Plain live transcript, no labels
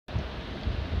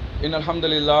إن الحمد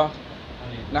لله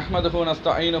نحمده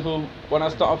ونستعينه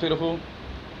ونستغفره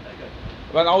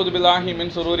ونعوذ بالله من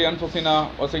شرور أنفسنا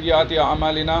وسيئات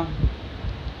أعمالنا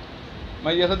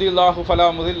من يهده الله فلا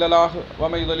مضل له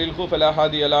ومن يضلل فلا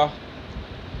هادي له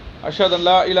أشهد أن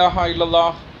لا إله إلا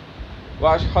الله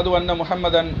وأشهد أن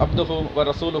محمدا عبده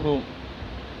ورسوله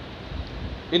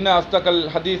إن أصدق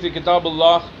الحديث كتاب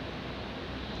الله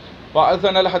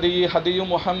وأحسن الهدي هدي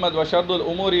محمد وشر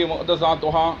الأمور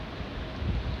محدثاتها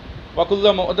وكل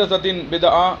محدثة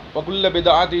بدعة وكل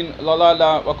بدعة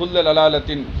ضلالة وكل ضلالة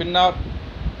في النار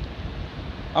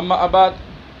أما بعد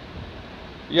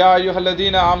يا أيها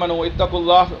الذين آمنوا اتقوا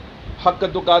الله حق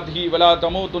تقاته ولا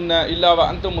تموتن إلا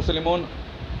وأنتم مسلمون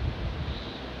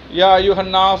يا أيها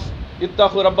الناس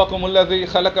اتقوا ربكم الذي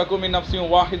خلقكم من نفس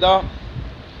واحدة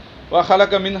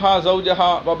وخلق منها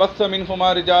زوجها وبث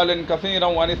منهما رجالا كثيرا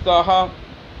ونساء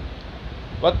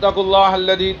واتقوا الله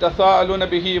الذي تساءلون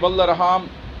به والأرحام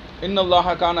إن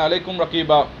الله كان عليكم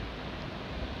رقيبا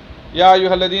يا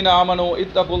أيها الذين آمنوا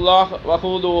اتقوا الله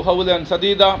وقولوا قولا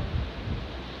سديدا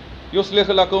يصلح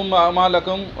لكم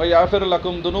أعمالكم ويغفر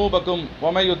لكم ذنوبكم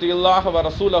ومن يطع الله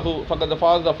ورسوله فقد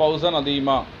فاز فوزا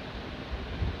عظيما.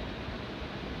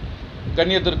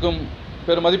 கண்ணியத்திற்கும்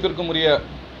பெருமதிப்பிற்கும் உரிய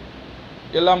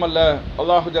எல்லாம் அல்ல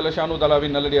அல்லாஹு ஜல்லஷானு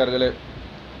தஆலாவின் நல்லடியார்களே,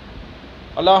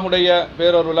 அல்லாஹுடைய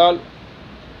பேரருளால்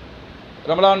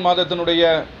ரமலான் மாதத்தினுடைய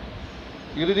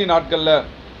இறுதி நாட்களில்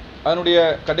அதனுடைய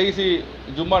கடைசி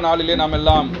ஜும்மா நாளிலே நாம்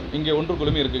எல்லாம் இங்கே ஒன்று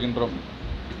குழுமி இருக்குகின்றோம்.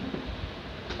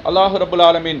 அல்லாஹு ரப்புல்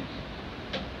ஆலமீன்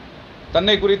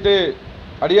தன்னை குறித்து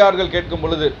அடியார்கள் கேட்கும்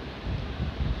பொழுது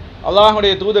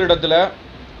அல்லாஹுடைய தூதரிடத்தில்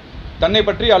தன்னை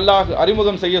பற்றி அல்லாஹ்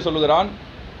அறிமுகம் செய்ய சொல்லுகிறான்.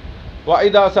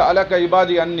 வஐதாச அலக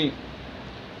இபாதி அன்னி,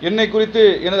 என்னை குறித்து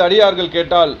எனது அடியார்கள்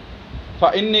கேட்டால் ஃப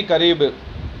இன்னி கரீபு,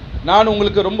 நான்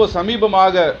உங்களுக்கு ரொம்ப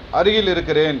சமீபமாக அருகில்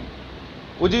இருக்கிறேன்.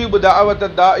 உஜீபு தஅவத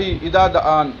தாஇ இதா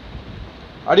தஆன்,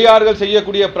 அடியார்கள்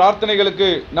செய்யக்கூடிய பிரார்த்தனைகளுக்கு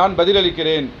நான்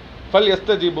பதிலளிக்கிறேன். ஃபல்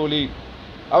யஸ்தஜீபூலி,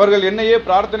 அவர்கள் என்னையே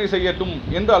பிரார்த்தனை செய்யட்டும்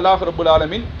என்று அல்லாஹ் ரப்புல்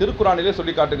ஆலமீன் திருக்குரானிலே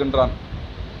சொல்லி காட்டுகின்றான்.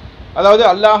 அதாவது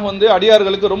அல்லாஹ்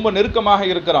அடியார்களுக்கு ரொம்ப நெருக்கமாக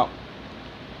இருக்கிறான்.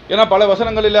 ஏன்னா பல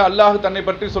வசனங்களில் அல்லாஹ் தன்னை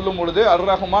பற்றி சொல்லும் பொழுது அர்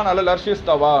ரஹ்மான் அலல்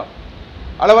அர்ஷிஸ்தவா,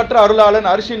 அளவற்ற அருளாளன்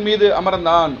அரிசின் மீது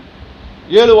அமர்ந்தான்,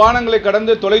 7 வானங்களை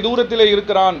கடந்து தொலை தூரத்திலே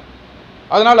இருக்கிறான்,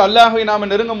 அதனால் அல்லாஹை நாம்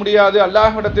நெருங்க முடியாது,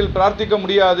 அல்லாஹ்விடத்தில் பிரார்த்திக்க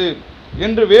முடியாது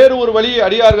என்று வேறு ஒரு வழியை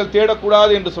அடியார்கள்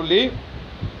தேடக்கூடாது என்று சொல்லி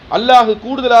அல்லாஹ்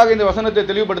கூடுதலாக இந்த வசனத்தை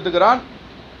தெளிவுபடுத்துகிறான்.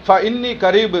 ஃப இன்னி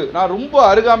கரீபு, நான் ரொம்ப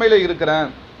அருகாமையில் இருக்கிறேன்.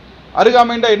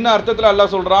 அருகாமைண்டா என்ன அர்த்தத்தில்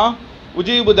அல்லாஹ் சொல்கிறான்?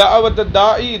 உஜீபு தஅவத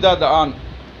தாஇ இதா தஆன்,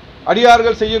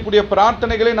 அடியார்கள் செய்யக்கூடிய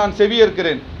பிரார்த்தனைகளை நான்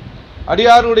செவியேற்கிறேன்,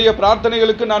 அடியாருடைய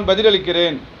பிரார்த்தனைகளுக்கு நான்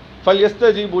பதிலளிக்கிறேன். ஃபல்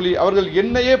யஸ்தஜீபுலி, அவர்கள்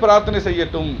என்னையே பிரார்த்தனை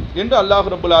செய்யட்டும் என்று அல்லாஹ்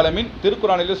ரப்புல் ஆலமீன்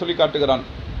திருக்குரானிலே சொல்லி காட்டுகிறான்.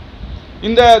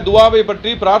 இந்த துவாவை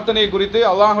பற்றி, பிரார்த்தனை குறித்து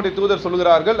அல்லாஹுடைய தூதர்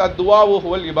சொல்கிறார்கள், அத்துவாவு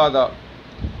ஹுவல் இபாதா,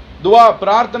 துவா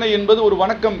பிரார்த்தனை என்பது ஒரு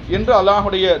வணக்கம் என்று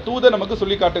அல்லாஹுடைய தூதர் நமக்கு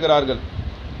சொல்லி காட்டுகிறார்கள்.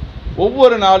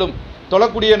 ஒவ்வொரு நாளும்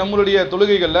தொழக்கூடிய நம்மளுடைய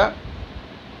தொழுகைகளில்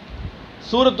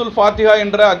சூரத்துல் ஃபாத்திஹா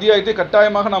என்ற அத்தியாயத்தை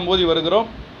கட்டாயமாக நாம் ஓதி வருகிறோம்.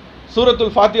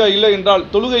 சூரத்துல் ஃபாத்திஹா இல்லை என்றால்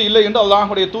தொழுகை இல்லை என்று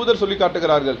அல்லாஹுடைய தூதர் சொல்லி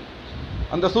காட்டுகிறார்கள்.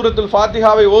 அந்த சூரத்துல்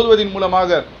ஃபாத்திஹாவை ஓதுவதின் மூலமாக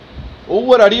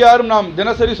ஒவ்வொரு அடியாரும் நாம்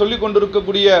தினசரி சொல்லி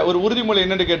கொண்டிருக்கக்கூடிய ஒரு உறுதிமொழி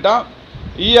என்னென்னு கேட்டால்,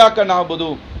 ஈயாக்க நாபுது,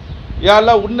 யா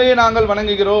அல்லாஹ் உன்னையே நாங்கள்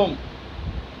வணங்குகிறோம்,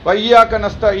 வையாக்க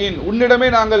நஸ்தஈன், உன்னிடமே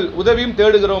நாங்கள் உதவியும்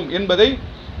தேடுகிறோம் என்பதை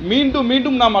மீண்டும்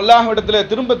மீண்டும் நாம் அல்லாஹ்விடத்தில்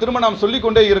திரும்ப திரும்ப நாம்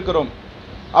சொல்லிக்கொண்டே இருக்கிறோம்.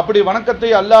 அப்படி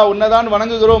வணக்கத்தை அல்லாஹ் உன்னதான்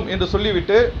வணங்குகிறோம் என்று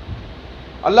சொல்லிவிட்டு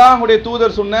அல்லாஹுடைய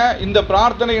தூதர் சொன்ன இந்த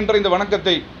பிரார்த்தனை என்ற இந்த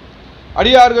வணக்கத்தை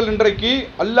அடியார்கள் இன்றைக்கு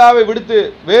அல்லாஹ்வை விடுத்து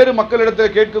வேறு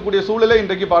மக்களிடத்தில் கேட்கக்கூடிய சூழலை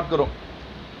இன்றைக்கு பார்க்கிறோம்.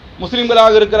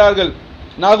 முஸ்லிம்களாக இருக்கிறார்கள்,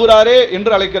 நாகுராரே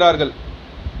என்று அழைக்கிறார்கள்,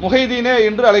 முஹைதீனே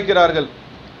என்று அழைக்கிறார்கள்.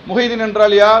 முஹைதீன்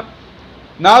என்றால் யார்?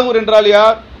 நாகூர் என்றால்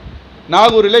யார்?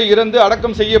 நாகூரிலே இறந்து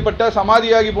அடக்கம் செய்யப்பட்ட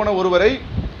சமாதியாகி போன ஒருவரை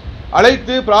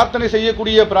அழைத்து பிரார்த்தனை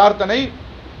செய்யக்கூடிய பிரார்த்தனை,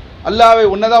 அல்லாஹ்வை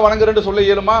உன்னதான் வணங்குறேன்னு சொல்ல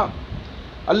இயலுமா?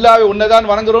 அல்லாஹ்வை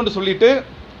உன்னதான் வணங்குறோன்னு சொல்லிட்டு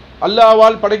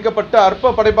அல்லாஹ்வால் படைக்கப்பட்ட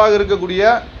அற்ப படைப்பாக இருக்கக்கூடிய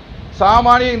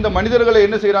சாமானிய இந்த மனிதர்களை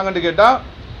என்ன செய்கிறாங்கன்னு கேட்டால்,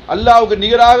 அல்லாஹ்வுக்கு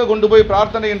நிகராக கொண்டு போய்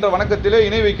பிரார்த்தனை என்ற வணக்கத்திலே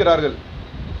இணை வைக்கிறார்கள்.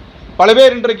 பல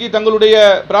பேர் இன்றைக்கு தங்களுடைய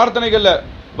பிரார்த்தனைகளில்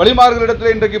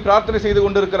வழிமார்களிடத்தில் இன்றைக்கு பிரார்த்தனை செய்து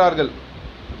கொண்டிருக்கிறார்கள்.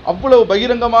 அவ்வளவு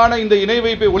பகிரங்கமான இந்த இணை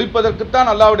வைப்பை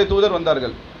ஒழிப்பதற்குத்தான் அல்லாஹ்வுடைய தூதர்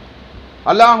வந்தார்கள்.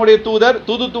 அல்லாஹ்வுடைய தூதர்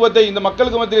தூதுத்துவத்தை இந்த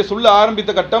மக்களுக்கு மத்தியிலே சொல்ல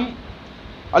ஆரம்பித்த கட்டம்,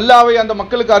 அல்லாஹ்வை அந்த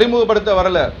மக்களுக்கு அறிமுகப்படுத்த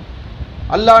வரல.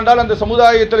 அல்லாஹ் என்றால் அந்த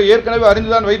சமுதாயத்தில் ஏற்கனவே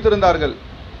அறிந்துதான் வைத்திருந்தார்கள்.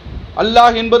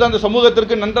 அல்லாஹ் என்பது அந்த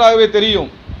சமூகத்திற்கு நன்றாகவே தெரியும்.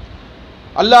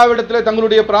 அல்லாஹ்விடத்தில்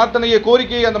தங்களுடைய பிரார்த்தனையை,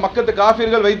 கோரிக்கையை அந்த மக்கத்து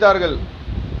காஃபிர்கள் வைத்தார்கள்.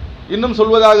 இன்னும்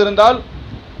சொல்வதாக இருந்தால்,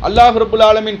 அல்லாஹ் ரப்புல்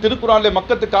ஆலமீன் திருக்குர்ஆனிலே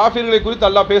மக்கத்து காஃபிர்களை குறித்து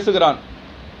அல்லாஹ் பேசுகிறான்.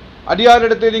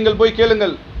 அடியாரிடத்தில் நீங்கள் போய்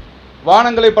கேளுங்கள்,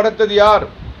 வானங்களை படைத்தது யார்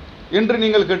என்று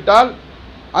நீங்கள் கேட்டால்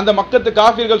அந்த மக்கத்து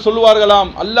காஃபிர்கள் சொல்லுவார்களாம்,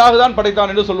 அல்லாஹ் தான்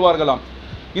படைத்தான் என்று சொல்லுவார்களாம்.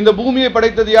 இந்த பூமியை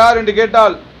படைத்தது யார் என்று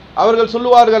கேட்டால் அவர்கள்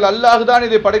சொல்லுவார்கள், அல்லாஹ் தான்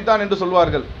இதை படைத்தான் என்று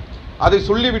சொல்வார்கள். அதை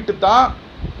சொல்லிவிட்டு தான்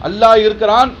அல்லாஹ்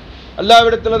இருக்கிறான்,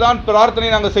 அல்லாஹ்விடத்தில் தான் பிரார்த்தனை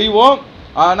நாங்கள் செய்வோம்.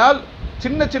 ஆனால்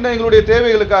சின்ன சின்ன எங்களுடைய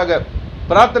தேவைகளுக்காக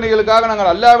பிரார்த்தனைகளுக்காக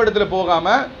நாங்கள் அல்லாஹ்விடத்தில்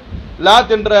போகாமல்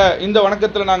லாத் என்ற இந்த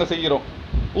வணக்கத்தில் நாங்கள் செய்கிறோம்,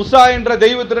 உசா என்ற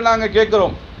தெய்வத்தில் நாங்கள்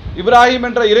கேட்கிறோம், இப்ராஹிம்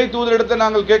என்ற இறை தூதரிடத்தை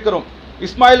நாங்கள் கேட்கிறோம்,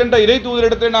 இஸ்மாயில் என்ற இறை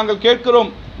தூதரிடத்தை நாங்கள் கேட்கிறோம்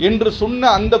என்று சொன்ன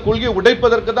அந்த கொள்கையை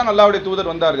உடைப்பதற்கு தான் அல்லாஹ்வுடைய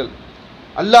தூதர் வந்தார்கள்.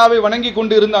 அல்லாஹ்வை வணங்கி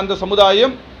கொண்டு இருந்த அந்த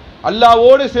சமுதாயம்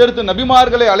அல்லாஹ்வோடு சேர்த்து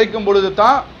நபிமார்களை அழைக்கும் பொழுது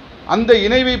தான் அந்த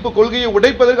இணை வைப்பு கொள்கையை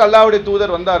உடைப்பதற்கு அல்லாஹ்வுடைய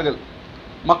தூதர் வந்தார்கள்.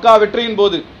 மக்கா வெற்றியின்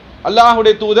போது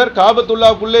அல்லாஹ்வுடைய தூதர்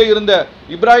காபத்துல்லாவுக்குள்ளே இருந்த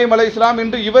இப்ராஹிம் அலைஹிஸ்ஸலாம்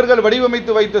என்று இவர்கள்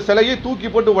வடிவமைத்து வைத்த சிலையை தூக்கி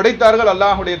போட்டு உடைத்தார்கள்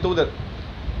அல்லாஹ்வுடைய தூதர்.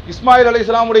 இஸ்மாயில்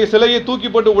அலைஹிஸ்ஸலாமுடைய சிலையை தூக்கி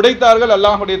போட்டு உடைத்தார்கள்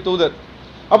அல்லாஹ்வுடைய தூதர்.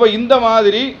 அப்போ இந்த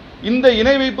மாதிரி இந்த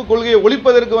இணை வைப்பு கொள்கையை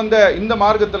ஒழிப்பதற்கு வந்த இந்த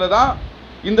மார்க்கத்தில் தான்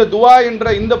இந்த துவா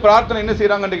என்ற இந்த பிரார்த்தனை என்ன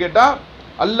செய்கிறாங்கன்னு கேட்டால்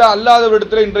அல்லாஹ்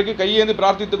அல்லாதவரிடத்தில் இன்றைக்கு கையேந்தி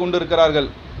பிரார்த்தித்து கொண்டு இருக்கிறார்கள்.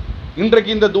 இன்றைக்கு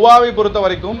இந்த துவாவை பொறுத்த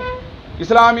வரைக்கும்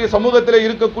இஸ்லாமிய சமூகத்தில்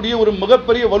இருக்கக்கூடிய ஒரு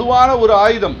மிகப்பெரிய வலுவான ஒரு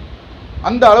ஆயுதம்.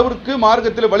 அந்த அளவிற்கு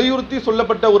மார்க்கத்தில் வலியுறுத்தி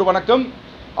சொல்லப்பட்ட ஒரு வணக்கம்,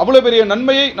 அவ்வளோ பெரிய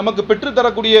நன்மையை நமக்கு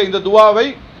பெற்றுத்தரக்கூடிய இந்த துவாவை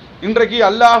இன்றைக்கு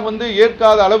அல்லாஹ்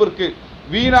ஏற்காத அளவிற்கு,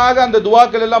 வீணாக அந்த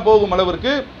துவாக்கள் எல்லாம் போகும்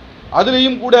அளவிற்கு,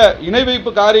 அதிலையும் கூட இணை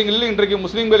வைப்பு காரியங்களில் இன்றைக்கு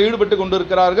முஸ்லீம்கள் ஈடுபட்டு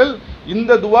கொண்டிருக்கிறார்கள்.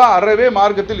 இந்த துவா அறவே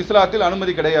மார்க்கத்தில் இஸ்லாத்தில்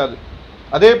அனுமதி கிடையாது.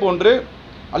 அதே போன்று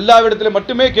அல்லாஹ்விடத்தில்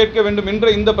மட்டுமே கேட்க வேண்டும் என்ற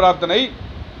இந்த பிரார்த்தனை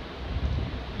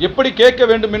எப்படி கேட்க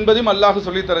வேண்டும் என்பதையும் அல்லாஹ்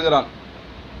சொல்லித் தருகிறான்.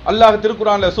 அல்லாஹ்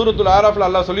திருக்குரானில் சூரத்துல் ஆராஃபில்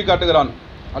அல்லாஹ் சொல்லி காட்டுகிறான்,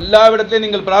 அல்லாஹ்விடத்திலே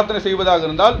நீங்கள் பிரார்த்தனை செய்வதாக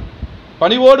இருந்தால்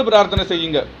பணிவோடு பிரார்த்தனை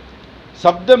செய்யுங்க,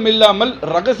 சப்தம் இல்லாமல்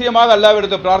ரகசியமாக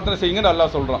அல்லாஹ்விடத்தை பிரார்த்தனை செய்யுங்கன்னு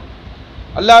அல்லாஹ் சொல்கிறான்.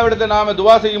 அல்லாஹ்விடத்தை நாம்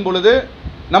துவா செய்யும் பொழுது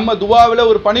நம்ம துவாவில்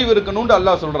ஒரு பணிவு இருக்கணும்னு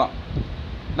அல்லாஹ் சொல்கிறான்.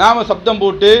 நாம் சப்தம்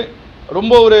போட்டு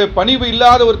ரொம்ப ஒரு பணிவு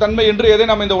இல்லாத ஒரு தன்மை என்று எதை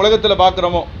நம்ம இந்த உலகத்தில்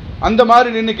பார்க்குறோமோ அந்த மாதிரி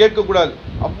நின்று கேட்கக்கூடாது.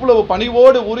 அவ்வளவு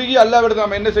பணிவோடு உருகி அல்லாஹ்விடத்தை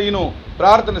நம்ம என்ன செய்யணும்,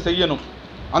 பிரார்த்தனை செய்யணும்.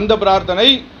 அந்த பிரார்த்தனை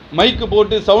மைக்கு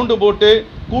போட்டு சவுண்டு போட்டு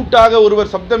கூட்டாக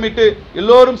ஒருவர் சப்தமிட்டு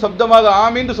எல்லோரும் சப்தமாக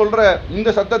ஆமீன்னு சொல்கிற இந்த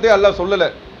சத்தத்தை அல்லாஹ் சொல்லலை.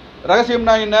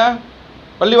 ரகசியம்னா என்ன,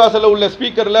 பள்ளிவாசலில் உள்ள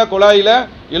ஸ்பீக்கரில் குழாயில்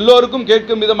எல்லோருக்கும்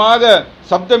கேட்கும் விதமாக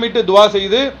சப்தமிட்டு துவா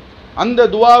செய்து அந்த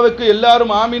துவாவுக்கு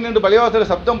எல்லாரும் ஆமீன் என்று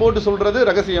பள்ளிவாசலில் சப்தம் போட்டு சொல்கிறது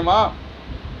ரகசியமா?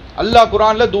 அல்லாஹ்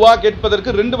குர்ஆனில் துவா கேட்பதற்கு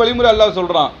 2 வழிமுறை அல்லாஹ்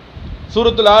சொல்கிறான்.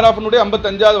 சூரத்துல் ஆராஃபினுடைய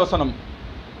 55வது வசனம்,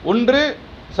 ஒன்று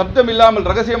சப்தம் இல்லாமல்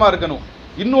ரகசியமாக இருக்கணும்,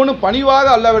 இன்னொன்று பணிவாக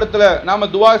அல்லாஹ்விடத்தில்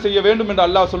நாம் துவா செய்ய வேண்டும் என்று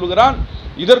அல்லாஹ் சொல்லுகிறான்.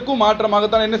 இதற்கும்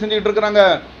மாற்றமாகத்தான் என்ன செஞ்சுக்கிட்டு இருக்கிறாங்க,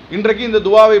 இன்றைக்கு இந்த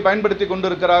துவாவை பயன்படுத்தி கொண்டு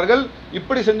இருக்கிறார்கள்.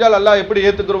 இப்படி செஞ்சால் அல்லாஹ் எப்படி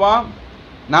ஏற்றுக்குருவான்?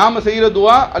 நாம் செய்கிற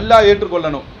துவா அல்லாஹ்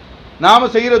ஏற்றுக்கொள்ளணும்,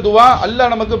 நாம் செய்கிற துவா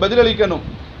அல்லாஹ் நமக்கு பதிலளிக்கணும்.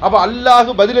 அப்போ அல்லாஹ்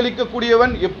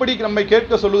பதிலளிக்கக்கூடியவன் எப்படி நம்மை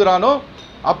கேட்க சொல்லுகிறானோ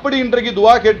அப்படி இன்றைக்கு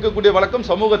துவா கேட்கக்கூடிய வழக்கம்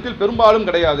சமூகத்தில் பெரும்பாலும்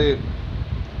கிடையாது.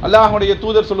 அல்லாஹ்வுடைய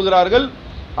தூதர் சொல்லுகிறார்கள்,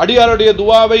 அடியாருடைய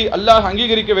துவாவை அல்லாஹ்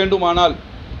அங்கீகரிக்க வேண்டுமானால்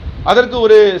அதற்கு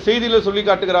ஒரு செய்தியில் சொல்லி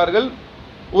காட்டுகிறார்கள்.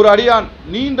 ஒரு அடியான்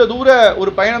நீண்ட தூர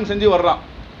ஒரு பயணம் செஞ்சு வர்றான்.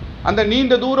 அந்த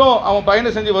நீண்ட தூரம் அவன்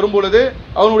பயணம் செஞ்சு வரும் பொழுது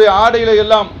அவனுடைய ஆடையில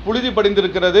எல்லாம் புழுதி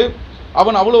படிந்திருக்கிறது.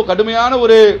 அவன் அவ்வளோ கடுமையான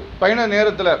ஒரு பயண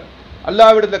நேரத்தில்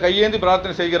அல்லாஹ்விடத்தில் கையேந்தி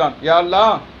பிரார்த்தனை செய்கிறான், யா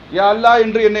அல்லாஹ் யா அல்லாஹ்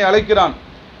என்று என்னை அழைக்கிறான்.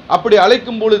 அப்படி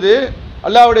அழைக்கும் பொழுது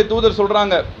அல்லாஹ்வுடைய தூதர்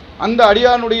சொல்கிறாங்க, அந்த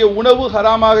அடியானுடைய உணவு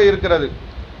ஹராமாக இருக்கிறது,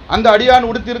 அந்த அடியான்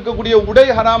உடுத்திருக்கக்கூடிய உடை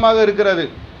ஹராமாக இருக்கிறது.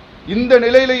 இந்த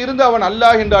நிலையில் இருந்து அவன்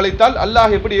அல்லாஹ் என்று அழைத்தால்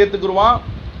அல்லாஹ் எப்படி ஏற்றுக்குருவான்,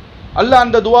 அல்லாஹ்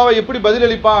அந்த துவாவை எப்படி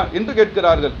பதிலளிப்பான் என்று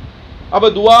கேட்கிறார்கள். அப்போ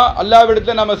துவா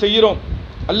அல்லாஹ்விடத்தில் நம்ம செய்கிறோம்,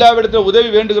 அல்லாஹ்விடத்தில் உதவி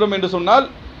வேண்டுகிறோம் என்று சொன்னால்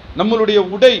நம்மளுடைய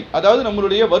உடை, அதாவது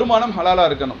நம்மளுடைய வருமானம் ஹலாலாக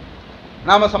இருக்கணும்.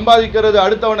 நாம் சம்பாதிக்கிறது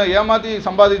அடுத்தவனை ஏமாற்றி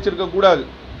சம்பாதிச்சிருக்கக்கூடாது,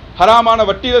 ஹராமான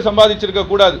வட்டியில்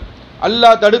சம்பாதிச்சிருக்கக்கூடாது.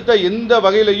 அல்லாஹ் தடுத்த எந்த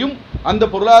வகையிலையும் அந்த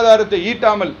பொருளாதாரத்தை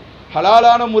ஈட்டாமல்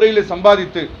ஹலாலான முறையில்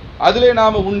சம்பாதித்து அதிலே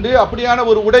நாம் உண்டு அப்படியான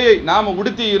ஒரு உடையை நாம்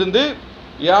உடுத்தி இருந்து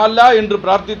யா அல்லாஹ் என்று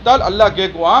பிரார்த்தித்தால் அல்லாஹ்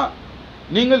கேட்குவான்.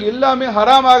 நீங்கள் எல்லாமே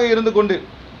ஹராமாக இருந்து கொண்டு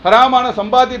ஹராமான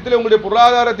சம்பாத்தியத்தில் உங்களுடைய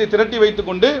பொருளாதாரத்தை திரட்டி வைத்து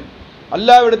கொண்டு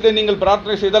அல்லாஹ்விடத்தில் நீங்கள்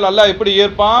பிரார்த்தனை செய்தால் அல்லாஹ் எப்படி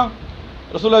ஏற்பான்?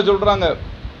 ரசூலுல்லாஹ் சொல்கிறாங்க,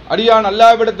 அடியான்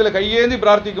அல்லாஹ்விடத்தில் கையேந்தி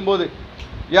பிரார்த்திக்கும் போது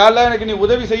யா அல்லாஹ் எனக்கு நீ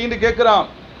உதவி செய்யின்னு கேட்குறான்.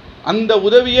 அந்த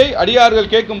உதவியை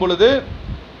அடியார்கள் கேட்கும் பொழுது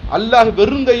அல்லாஹ்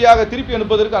வெறுங்கையாக திருப்பி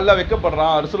அனுப்புவதற்கு அல்லாஹ்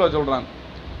வெட்கப்படுறான். ரசூலுல்லாஹ் சொல்கிறாங்க,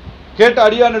 கேட்ட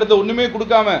அடியான் இடத்த ஒன்றுமே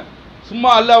கொடுக்காம சும்மா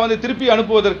அல்லாஹ் திருப்பி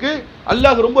அனுப்புவதற்கு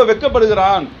அல்லாஹ் ரொம்ப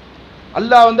வெட்கப்படுகிறான்.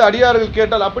 அல்லாஹ் அடியார்கள்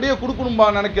கேட்டால் அப்படியே கொடுக்கணும்பா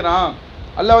நினைக்கிறான்.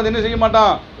 அல்லாஹ் என்ன செய்ய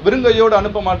மாட்டான், வெறுங்கையோடு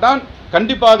அனுப்ப மாட்டான்.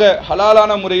 கண்டிப்பாக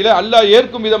ஹலாலான முறையில் அல்லாஹ்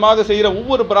ஏற்கும் விதமாக செய்கிற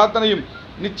ஒவ்வொரு பிரார்த்தனையும்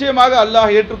நிச்சயமாக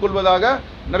அல்லாஹ் ஏற்றுக்கொள்வதாக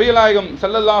நபிகள் நாயகம்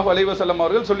ஸல்லல்லாஹு அலைஹி வஸல்லம்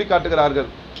அவர்கள் சொல்லி காட்டுகிறார்கள்.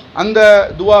 அந்த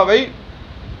துவாவை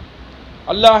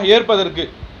அல்லாஹ் ஏற்பதற்கு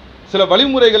சில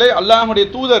வழிமுறைகளை அல்லாஹ்வுடைய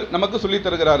தூதர் நமக்கு சொல்லித்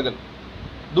தருகிறார்கள்.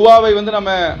 துவாவை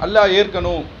நம்ம அல்லாஹ்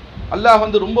ஏற்கணும், அல்லாஹ்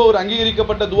ரொம்ப ஒரு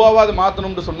அங்கீகரிக்கப்பட்ட துவாவாக அதை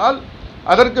மாற்றணும்னு சொன்னால்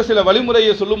அதற்கு சில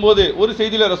வழிமுறையை சொல்லும்போது ஒரு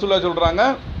செய்தியில் ரசூலுல்லாஹ் சொல்கிறாங்க,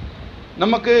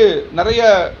 நமக்கு நிறைய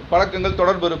பழக்கங்கள்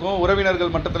தொடர்பு இருக்கும்,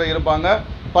 உறவினர்கள் மட்டத்தில் இருப்பாங்க,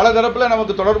 பல தரப்பில்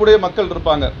நமக்கு தொடர்புடைய மக்கள்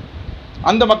இருப்பாங்க.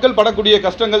 அந்த மக்கள் படக்கூடிய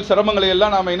கஷ்டங்கள் சிரமங்களை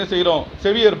எல்லாம் நாம் என்ன செய்கிறோம்,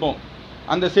 செவியேற்போம்.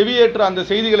 அந்த செவியேற்ற அந்த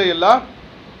செய்திகளை எல்லாம்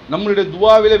நம்மளுடைய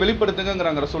துவாவிலே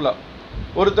வெளிப்படுத்துங்கிறாங்க ரசூலுல்லாஹ்.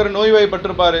 ஒருத்தர்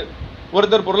நோய்வாய்ப்பட்டிருப்பார்,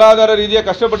 ஒருத்தர் பொருளாதார ரீதியாக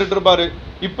கஷ்டப்பட்டுட்டு இருப்பார்.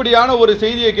 இப்படியான ஒரு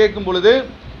செய்தியை கேட்கும் பொழுது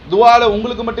துவாவில்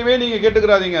உங்களுக்கு மட்டுமே நீங்கள்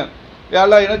கேட்டுக்கிறாதீங்க, யா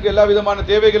அல்லாஹ் எனக்கு எல்லா விதமான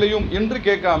தேவைகளையும் என்று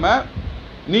கேட்காம,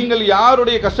 நீங்கள்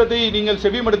யாருடைய கஷ்டத்தை நீங்கள்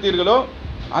செவிமடுத்தீர்களோ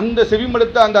அந்த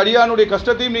செவிமடுத்த அந்த அடியானுடைய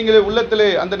கஷ்டத்தையும் நீங்கள் உள்ளத்திலே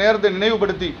அந்த நேரத்தை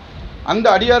நினைவுபடுத்தி அந்த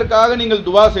அடியாருக்காக நீங்கள்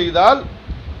துவா செய்தால்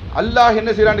அல்லாஹ் என்ன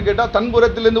செய்கிறான்னு கேட்டால் தன்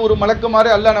புறத்திலிருந்து ஒரு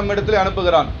மலக்குமாறே அல்லாஹ் நம்ம இடத்துல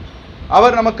அனுப்புகிறான்.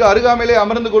 அவர் நமக்கு அருகாமையிலே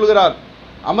அமர்ந்து கொள்கிறார்.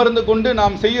 அமர்ந்து கொண்டு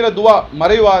நாம் செய்கிற துவா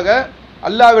மறைவாக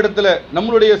அல்லாஹ்விடத்தில்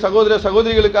நம்மளுடைய சகோதர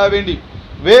சகோதரிகளுக்காக வேண்டி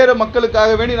வேறு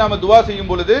மக்களுக்காக வேண்டி நாம் துவா செய்யும்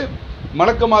பொழுது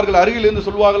மலக்குமார்கள் அருகிலிருந்து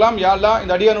சொல்வார்களாம், யா அல்லாஹ்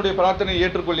இந்த அடியானுடைய பிரார்த்தனையை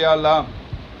ஏற்றுக்கொள், யா அல்லாஹ்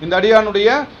இந்த அடியானுடைய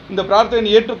இந்த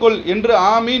பிரார்த்தனையை ஏற்றுக்கொள் என்று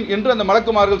ஆமீன் என்று அந்த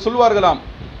மலக்குமார்கள் சொல்வார்களாம்.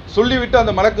 சொல்லிவிட்டு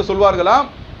அந்த மலக்கு சொல்வார்களாம்,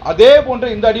 அதே போன்று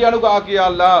இந்த அடியானுக்கு ஆக்கியா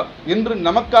அல்லாஹ் என்று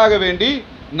நமக்காக வேண்டி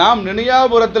நாம்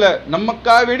நினையாபுரத்தில்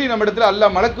நமக்காக வேண்டி நம்ம இடத்துல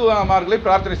அல்லாஹ் மலக்குமார்களை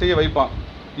பிரார்த்தனை செய்ய வைப்பான்.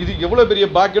 இது எவ்வளோ பெரிய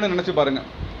பாக்கியம்னு நினச்சி பாருங்கள்.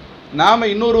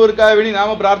 நாம் இன்னொருவருக்காக வேண்டி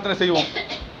நாம் பிரார்த்தனை செய்வோம்,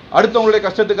 அடுத்தவங்களுடைய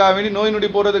கஷ்டத்துக்காக வேண்டி நோய் நொடி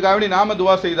போகிறதுக்காக வேண்டி நாம்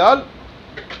துவா செய்தால்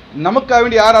நமக்காக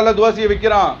வேண்டி யார் அல்லாஹ் துவா செய்ய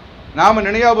வைக்கிறான், நாம்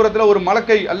நினையாபுரத்தில் ஒரு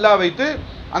மலக்கை அல்லாஹ் வைத்து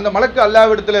அந்த மலக்கு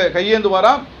அல்லாஹ்விடத்தில் கையேந்து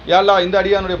வரான், யா அல்லாஹ் இந்த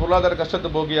அடியானுடைய பொருளாதார கஷ்டத்தை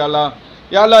போக்கு யா அல்லாஹ்,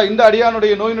 யா அல்லாஹ் இந்த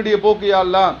அடியானுடைய நோய் நொடியை போக்கு யா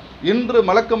அல்லாஹ் என்று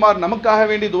மலக்குமார் நமக்காக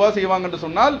வேண்டி துவா செய்வாங்க என்று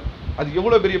சொன்னால் அது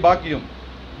எவ்வளோ பெரிய பாக்கியம்.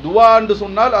 துவா என்று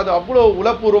சொன்னால் அது அவ்வளோ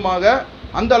உளப்பூர்வமாக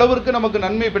அந்த அளவிற்கு நமக்கு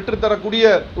நன்மை பெற்றுத்தரக்கூடிய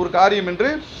ஒரு காரியம் என்று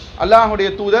அல்லாஹ்வுடைய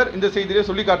தூதர் இந்த செய்தியை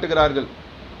சொல்லி காட்டுகிறார்கள்.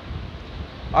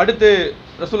 அடுத்து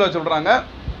ரசூலுல்லாஹ் சொல்கிறாங்க,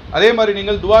 அதே மாதிரி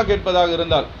நீங்கள் துவா கேட்பதாக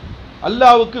இருந்தால்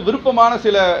அல்லாஹ்வுக்கு விருப்பமான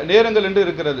சில நேரங்கள் என்று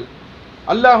இருக்கிறது.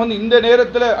 அல்லாஹ் இந்த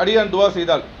நேரத்தில் அடியான் துவா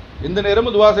செய்தால் எந்த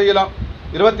நேரமும் துவா செய்யலாம்,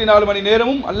 24 மணி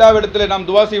நேரமும் அல்லாஹ்விடத்தில் நாம்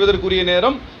துவா செய்வதற்குரிய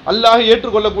நேரம், அல்லாஹ்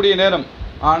ஏற்றுக்கொள்ளக்கூடிய நேரம்.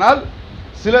 ஆனால்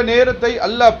சில நேரத்தை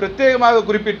அல்லாஹ் பிரத்யேகமாக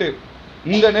குறிப்பிட்டு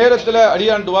இந்த நேரத்தில்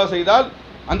அடியான் துவா செய்தால்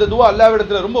அந்த துவா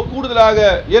அல்லாஹ்விடத்தில் ரொம்ப கூடுதலாக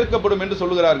ஏற்கப்படும் என்று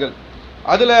சொல்லுகிறார்கள்.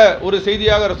 அதில் ஒரு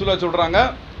செய்தியாக ரசூலுல்லாஹ் சொல்கிறாங்க,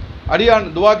 அடியான்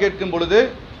துவா கேட்கும் பொழுது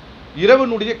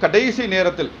இரவனுடைய கடைசி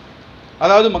நேரத்தில்,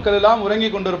 அதாவது மக்கள் எல்லாம் உறங்கி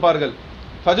கொண்டிருப்பார்கள்,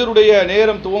 ஃபஜருடைய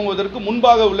நேரம் துவங்குவதற்கு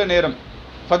முன்பாக உள்ள நேரம்,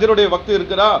 ஃபஜருடைய வக்து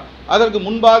இருக்கிறா அதற்கு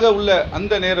முன்பாக உள்ள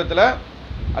அந்த நேரத்தில்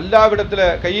அல்லாஹ்விடத்தில்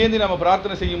கையேந்தி நம்ம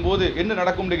பிரார்த்தனை செய்யும் போது என்ன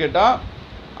நடக்கும்னு கேட்டால்,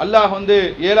 அல்லாஹ்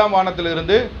 7ஆம்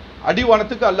வானத்திலிருந்து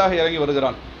அடிவானத்துக்கு அல்லாஹ் இறங்கி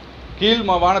வருகிறான், கீழ்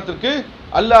வானத்திற்கு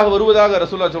அல்லாஹ் வருவதாக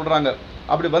ரசூலுல்லாஹ் சொல்கிறாங்க.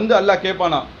 அப்படி அல்லாஹ்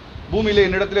கேட்பானா, பூமியில்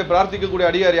என்னிடத்தில் பிரார்த்திக்கக்கூடிய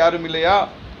அடியார் யாரும் இல்லையா?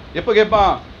 எப்போ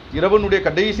கேட்பான்? இரவனுடைய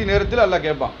கடைசி நேரத்தில் அல்லாஹ்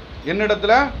கேட்பான்,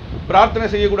 என்னிடத்தில் பிரார்த்தனை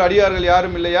செய்யக்கூடிய அடியார்கள்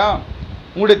யாரும் இல்லையா?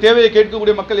 உங்களுடைய தேவையை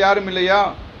கேட்கக்கூடிய மக்கள் யாரும் இல்லையா?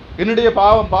 என்னுடைய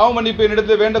பாவ மன்னிப்பை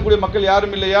என்னிடத்தில் வேண்டக்கூடிய மக்கள்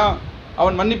யாரும் இல்லையா?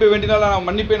 அவன் மன்னிப்பை வேண்டினால் நான்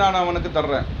மன்னிப்பை நான் அவனுக்கு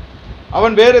தர்றேன்,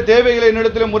 அவன் வேறு தேவைகளை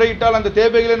என்னிடத்தில் முறையிட்டால் அந்த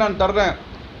தேவைகளை நான் தர்றேன்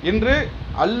என்று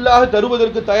அல்லாஹ்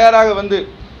தருவதற்கு தயாராக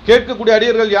கேட்கக்கூடிய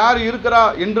அடியார்கள் யார் இருக்கிறா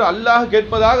என்று அல்லாஹ்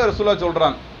கேட்பதாக ரசூலுல்லாஹ்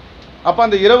சொல்கிறாங்க. அப்போ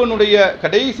அந்த இரவனுடைய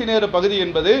கடைசி நேர பகுதி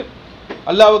என்பது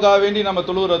அல்லாஹ்வுக்காக வேண்டி நம்ம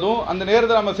தொழுகிறதும் அந்த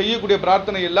நேரத்தில் நம்ம செய்யக்கூடிய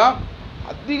பிரார்த்தனை எல்லாம்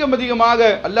அதிகமாக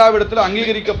அல்லாஹ்விடத்தில்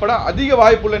அங்கீகரிக்கப்பட அதிக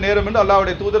வாய்ப்புள்ள நேரம் என்று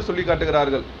அல்லாஹ்வுடைய தூதர் சொல்லி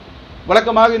காட்டுகிறார்கள்.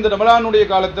 வழக்கமாக இந்த ரமலானுடைய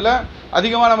காலத்தில்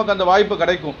அதிகமாக நமக்கு அந்த வாய்ப்பு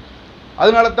கிடைக்கும்.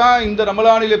 அதனால தான் இந்த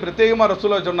ரமலானிலே பிரத்யேகமாக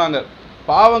ரசூலுல்லாஹ் சொன்னாங்க,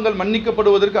 பாவங்கள்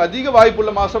மன்னிக்கப்படுவதற்கு அதிக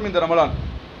வாய்ப்புள்ள மாதம் இந்த ரமலான்.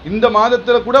 இந்த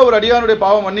மாதத்தில் கூட ஒரு அடியானுடைய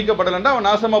பாவம் மன்னிக்கப்படலைன்னா அவன்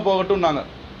நாசமாக போகட்டும்னாங்க.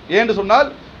 ஏன்னு சொன்னால்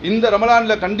இந்த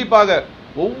ரமலானில் கண்டிப்பாக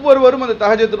ஒவ்வொருவரும் அந்த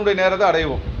தஹஜத்தினுடைய நேரத்தை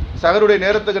அடைவோம். சஹருடைய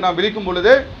நேரத்துக்கு நாம் விழிக்கும்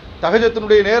பொழுதே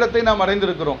தஹஜத்தினுடைய நேரத்தை நாம்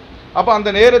அடைந்திருக்கிறோம். அப்போ அந்த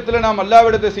நேரத்தில் நாம்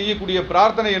அல்லாஹ்விடத்தை செய்யக்கூடிய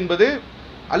பிரார்த்தனை என்பது,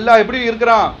 அல்லாஹ் எப்படி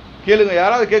இருக்கிறான் கேளுங்க,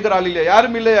 யாராவது கேட்குறாள் இல்லையா,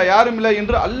 யாரும் இல்லையா, யாரும் இல்லை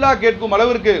என்று அல்லாஹ் கேட்கும்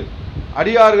அளவிற்கு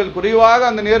அடியார்கள் குறைவாக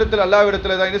அந்த நேரத்தில்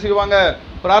அல்லாஹ்விடத்தில் தான் என்ன செய்வாங்க,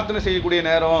 பிரார்த்தனை செய்யக்கூடிய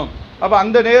நேரம். அப்போ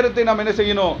அந்த நேரத்தை நாம் என்ன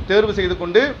செய்யணும், தேர்வு செய்து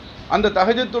கொண்டு அந்த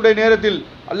தஹஜத்துடைய நேரத்தில்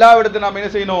அல்லாஹ்விடத்தை நாம் என்ன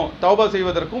செய்யணும், தௌபா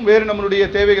செய்வதற்கும் வேறு நம்மளுடைய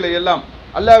தேவைகளை எல்லாம்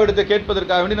அல்லாஹ்விடத்தை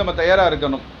கேட்பதற்காக வேண்டி நம்ம தயாராக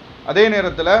இருக்கணும். அதே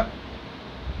நேரத்தில்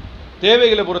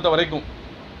தேவைகளை பொறுத்த வரைக்கும்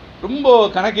ரொம்ப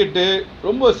கணக்கிட்டு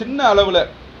ரொம்ப சின்ன அளவில்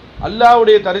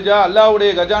அல்லாஹ்வுடைய தர்ஜா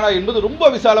அல்லாஹ்வுடைய கஜானா என்பது ரொம்ப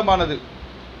விசாலமானது.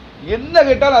 என்ன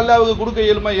கேட்டால் அல்லாஹ்வுக்கு கொடுக்க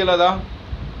இயலுமா இயலாதா?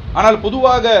 ஆனால்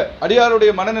பொதுவாக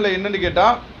அடியாருடைய மனநிலை என்னன்னு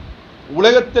கேட்டால்,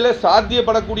 உலகத்தில்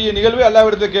சாத்தியப்படக்கூடிய நிகழ்வை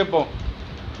அல்லாஹ்விடத்தில் கேட்போம்.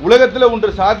 உலகத்தில் ஒன்று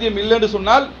சாத்தியம் இல்லைன்னு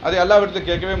சொன்னால் அதை அல்லாஹ்விடத்தில்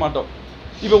கேட்கவே மாட்டோம்.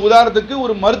 இப்போ உதாரணத்துக்கு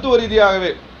ஒரு மருத்துவ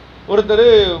ரீதியாகவே ஒருத்தர்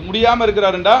முடியாமல்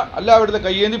இருக்கிறாருண்டா அல்லாஹ்விடத்தில்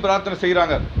கையேந்தி பிரார்த்தனை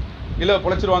செய்கிறாங்க, இல்லை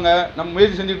பிழைச்சிருவாங்க நம்ம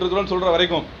முயற்சி செஞ்சுட்டு இருக்கிறோம்னு சொல்கிற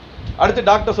வரைக்கும் அடுத்து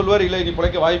டாக்டர் சொல்வார் இல்லை நீ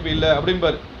பிழைக்க வாய்ப்பு இல்லை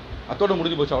அப்படிம்பார். அத்தோடு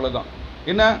முடிஞ்சு போச்சு, அவ்வளோதான்.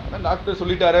 என்ன அதான் டாக்டர்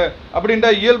சொல்லிட்டாரு அப்படின்டா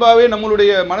இயல்பாகவே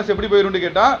நம்மளுடைய மனசு எப்படி போயிடும்னு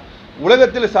கேட்டால்,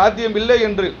 உலகத்தில் சாத்தியம் இல்லை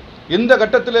என்று எந்த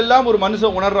கட்டத்திலெல்லாம் ஒரு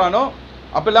மனுஷன் உணர்றானோ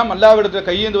அப்பெல்லாம் அல்லாஹ்விடத்தில்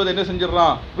கையேந்துவதை என்ன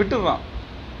செஞ்சிடறான், விட்டுடுறான்.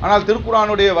 ஆனால்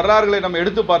திருக்குர்ஆனுடைய வரலாறுகளை நம்ம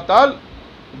எடுத்து பார்த்தால்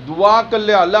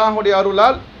துவாக்கல்ல அல்லாஹ்வுடைய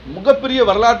அருளால் மிகப்பெரிய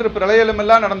வரலாற்று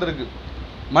பிரளயமெல்லாம் நடந்திருக்கு.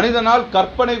 மனிதனால்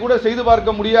கற்பனை கூட செய்து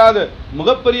பார்க்க முடியாத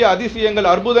மிகப்பெரிய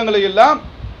அதிசயங்கள் அற்புதங்களை எல்லாம்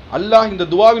அல்லாஹ் இந்த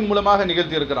துவாவின் மூலமாக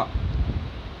நிகழ்த்தி இருக்கிறான்.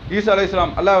 ஈசா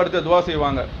அலைஹிஸ்ஸலாம் அல்லாஹ்விடத்தில் துவா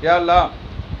செய்வாங்க, யா அல்லாஹ்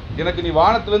எனக்கு நீ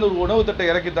வானத்திலிருந்து ஒரு உணவு தட்டை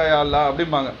இறக்கித்தாயா அல்லாஹ்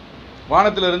அப்படிம்பாங்க.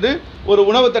 வானத்திலிருந்து ஒரு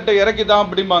உணவு தட்டை இறக்கித்தான்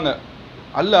அப்படிம்பாங்க.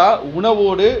 அல்லாஹ்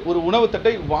உணவோடு ஒரு உணவு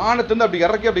தட்டை வானத்திலிருந்து அப்படி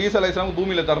இறக்கி அப்படி ஈசா அலைஹிஸ்ஸலாம்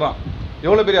பூமியில் தர்றான்.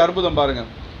 எவ்வளோ பெரிய அற்புதம் பாருங்க.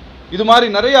 இது மாதிரி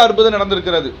நிறைய அற்புதம்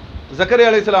நடந்திருக்கிறது. ஜக்கரியா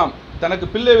அலைஹிஸ்ஸலாம் தனக்கு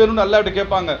பிள்ளை வேணும்னு அல்லாஹ்விட்ட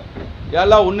கேட்பாங்க, யா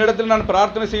அல்லாஹ் உன்னிடத்தில் நான்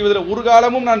பிரார்த்தனை செய்வதில் ஒரு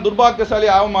காலமும் நான் துர்பாக்கியசாலி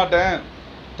ஆக மாட்டேன்.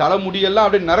 தலைமுடியெல்லாம்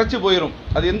அப்படியே நரைச்சி போயிடும்.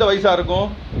 அது எந்த வயசாக இருக்கும்,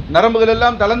 நரம்புகள்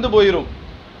எல்லாம் தளர்ந்து போயிடும்.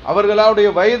 அவர்களுடைய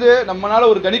வயது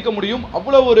நம்மளால் ஒரு கணிக்க முடியும்.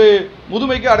 அவ்வளோ ஒரு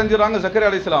முதுமைக்கு அடைஞ்சிடறாங்க ஜக்கரியா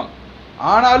அலைஹிஸ்ஸலாம்.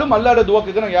 ஆனாலும் அல்லாஹ்வுடைய துவா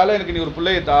கேட்கணும், யா அல்லாஹ் எனக்கு நீ ஒரு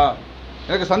பிள்ளையத்தா,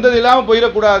 எனக்கு சந்ததி இல்லாமல்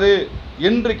போயிடக்கூடாது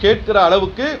என்று கேட்கிற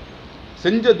அளவுக்கு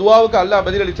செஞ்ச துவாவுக்கு அல்லாஹ்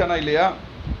பதிலளிச்சானா இல்லையா?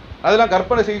 அதெல்லாம்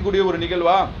கற்பனை செய்யக்கூடிய ஒரு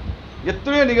நிகழ்வா?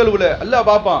 எத்தனையோ நிகழ்வுல அல்லாஹ்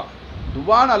பார்ப்பான்.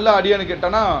 துவான்னு அல்லாஹ் அடியான்னு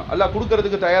கேட்டானா அல்லாஹ்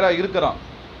கொடுக்கறதுக்கு தயாராக இருக்கிறான்.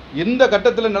 எந்த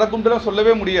கட்டத்தில் நடக்கும்னு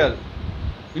சொல்லவே முடியாது.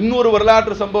 இன்னொரு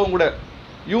வரலாற்று சம்பவம் கூட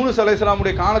யூனுஸ்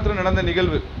அலைஹிஸ்ஸலாமுடைய காலத்தில் நடந்த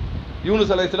நிகழ்வு.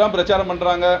 யூனுஸ் அலைஹிஸ்ஸலாம் பிரச்சாரம்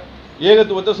பண்ணுறாங்க,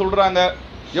 ஏகத்துவத்தை சொல்கிறாங்க.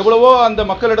 எவ்வளவோ அந்த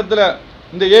மக்களிடத்தில்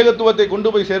இந்த ஏகத்துவத்தை கொண்டு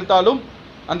போய் சேர்த்தாலும்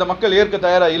அந்த மக்கள் ஏற்க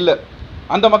தயாராக இல்லை.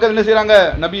 அந்த மக்கள் என்ன செய்கிறாங்க,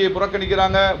 நபியை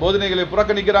புறக்கணிக்கிறாங்க, போதனைகளை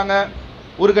புறக்கணிக்கிறாங்க.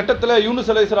 ஒரு கட்டத்தில் யூனுஸ்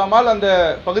அலைஹிஸ்ஸலாமால் அந்த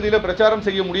பகுதியில் பிரச்சாரம்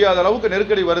செய்ய முடியாத அளவுக்கு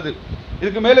நெருக்கடி வருது.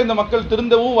 இதுக்கு மேலே இந்த மக்கள்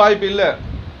திருந்தவும் வாய்ப்பு இல்லை.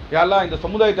 யா அல்லாஹ் இந்த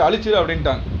சமுதாயத்தை அழிச்சிரு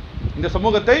அப்படின்ட்டாங்க. இந்த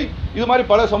சமூகத்தை, இது மாதிரி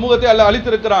பல சமூகத்தை அல்லாஹ்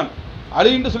அழித்திருக்கிறான்.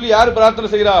 அழின்னு சொல்லி யார் பிரார்த்தனை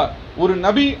செய்கிறா? ஒரு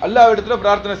நபி அல்லாஹ்விடத்துல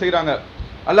பிரார்த்தனை செய்கிறாங்க.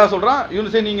 அல்லாஹ் சொல்கிறான்,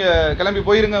 யூனுஸே நீங்கள் கிளம்பி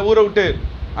போயிருங்க ஊரை விட்டு,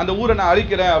 அந்த ஊரை நான்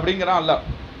அழிக்கிறேன் அப்படிங்கிறான் அல்லாஹ்.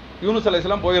 யூனுஸ்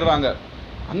அலைஹிஸ்ஸலாம் போயிடுறாங்க.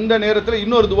 அந்த நேரத்தில்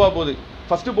இன்னொரு துவா போகுது.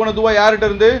 ஃபஸ்ட்டு போன துவா யார்கிட்ட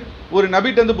இருந்து? ஒரு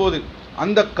நபிட்டேருந்து போகுது.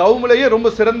 அந்த கவுமிலேயே ரொம்ப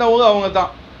சிறந்தவங்க அவங்க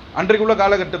தான். அன்றைக்குள்ள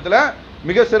காலகட்டத்தில்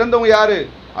மிக சிறந்தவங்க யார்?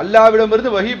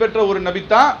 அல்லாஹ்விடமிருந்து வஹி பெற்ற ஒரு நபி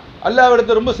தான்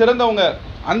அல்லாஹ்விடத்தில் ரொம்ப சிறந்தவங்க.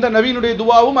 அந்த நபியினுடைய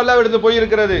துவாவும் அல்லாஹ்விடத்தில்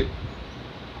போயிருக்கிறது.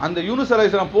 அந்த யூனுஸ்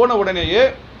அலைஹிஸ்ஸலாம் போன உடனேயே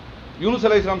யூனுஸ்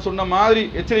அலைஹிஸ்ஸலாம் சொன்ன மாதிரி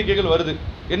எச்சரிக்கைகள் வருது.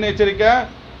 என்ன எச்சரிக்கை?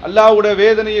 அல்லாஹ்வுடைய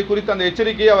வேதனையை குறித்து அந்த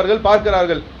எச்சரிக்கையை அவர்கள்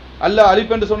பார்க்கிறார்கள். அல்லாஹ்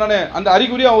அழிப்பென்று சொன்னானே அந்த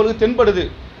அறிகுறி அவர்களுக்கு தென்படுது.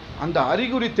 அந்த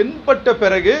அறிகுறி தென்பட்ட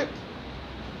பிறகு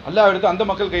அல்லாஹ்விடத்தில் அந்த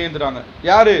மக்கள் கையேந்துறாங்க.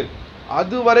 யாரு?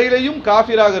 அதுவரையிலையும்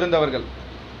காஃபிராக இருந்தவர்கள்,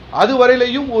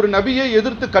 அதுவரையிலையும் ஒரு நபியை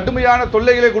எதிர்த்து கடுமையான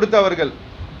தொல்லைகளை கொடுத்தவர்கள்.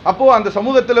 அப்போ அந்த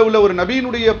சமூகத்தில் உள்ள ஒரு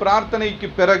நபியினுடைய பிரார்த்தனைக்கு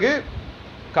பிறகு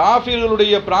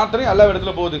காஃபிர்களுடைய பிரார்த்தனை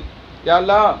அல்லாஹ்விடத்தில் போகுது. யா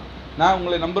அல்லாஹ் நான்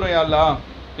உங்களை நம்புறேன், யா அல்லாஹ்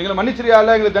எங்களை மன்னிச்சிரியா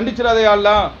அல்லாஹ், எங்களை தண்டிச்சிடாதே யா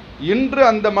அல்லாஹ் என்று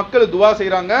அந்த மக்கள் துவா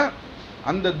செய்கிறாங்க.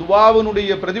 அந்த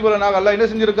துவாவினுடைய பிரதிபலனாக அல்லாஹ் என்ன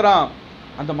செஞ்சிருக்கிறான்?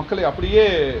 அந்த மக்களை அப்படியே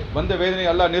வந்த வேதனை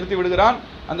அல்லாஹ் நிறுத்தி விடுகிறான்.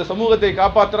 அந்த சமூகத்தை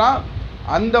காப்பாற்றுறான்.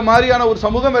 அந்த மாதிரியான ஒரு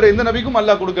சமூகம் வேறு எந்த நபிக்கும்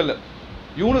அல்லாஹ் கொடுக்கல.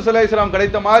 யூனுஸ் அலைஹிஸ்ஸலாம்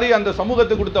கிடைத்த மாதிரி அந்த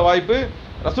சமூகத்துக்கு கொடுத்த வாய்ப்பு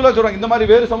ரசூலுல்லாஹ் சொல்கிறாங்க, இந்த மாதிரி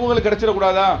வேறு சமூகங்களுக்கு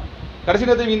கிடைச்சிடக்கூடாதா? கடைசி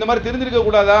நேரத்தில் இந்த மாதிரி தெரிஞ்சிருக்க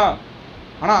கூடாதா?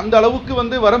 ஆனால் அந்த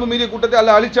அளவுக்கு வரம்பு மீறிய கூட்டத்தை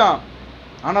அல்லாஹ் அழிச்சான்.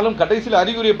 ஆனாலும் கடைசியில்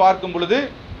அறிகுறியை பார்க்கும் பொழுது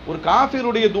ஒரு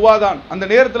காஃபிருடைய துவா தான் அந்த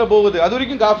நேரத்தில் போகுது. அது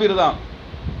வரைக்கும் காஃபிர் தான்.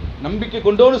 நம்பிக்கை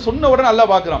கொண்டோன்னு சொன்ன உடனே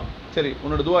அல்லாஹ் பார்க்குறான். சரி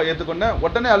உன்னோட துவா ஏற்றுக்கொண்ட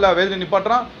உடனே அல்லாஹ் வேதனை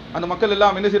நிப்பாட்டுறான். அந்த மக்கள்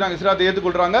எல்லாம் என்ன செய்கிறாங்க? இஸ்லாத்தை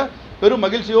ஏற்றுக்கொள்கிறாங்க. பெரும்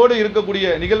மகிழ்ச்சியோடு இருக்கக்கூடிய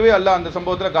நிகழ்வே அல்லாஹ் அந்த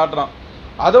சம்பவத்தில் காட்டுறான்.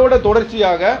 அதோட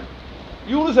தொடர்ச்சியாக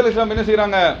யூனுஸ் அலைஹிஸ்ஸலாம் என்ன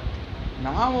செய்கிறாங்க?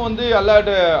 நாம்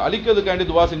அல்லாஹ்ட்ட அழிக்கிறதுக்காண்டி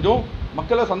துவா செஞ்சோம்,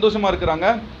 மக்களாக சந்தோஷமாக இருக்கிறாங்க.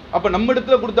 அப்போ நம்ம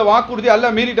இடத்துல கொடுத்த வாக்குறுதி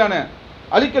அல்லாஹ் மீறிட்டானே,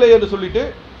 அழிக்கலை என்று சொல்லிட்டு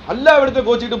அல்லாஹ் இடத்துல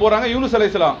கோச்சிக்கிட்டு போகிறாங்க யூனுஸ்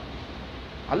அலைஹிஸ்ஸலாம்.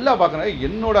 அல்லாஹ் பார்க்குறேன்,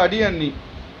 என்னோட அடியான் நீ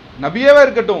நபியாவே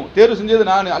இருக்கட்டும், தேர்வு செஞ்சது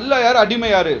நான், அல்லாஹ் யார், அடிமை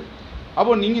யார்?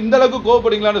 அப்போ நீங்கள் இந்த அளவுக்கு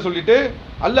கோவப்படுங்களான்னு சொல்லிட்டு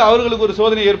அல்லாஹ் அவர்களுக்கு ஒரு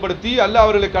சோதனை ஏற்படுத்தி அல்லாஹ்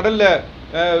அவர்களை கடலில்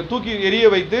தூக்கி எரிய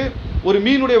வைத்து ஒரு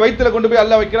மீனுடைய வயிற்றில் கொண்டு போய்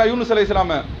அல்லாஹ் வைக்கிறான் யூனுஸ்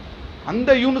அலைஹிஸ்ஸலாமை. அந்த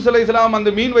யூனுஸ் அலைஹிஸ்ஸலாம் அந்த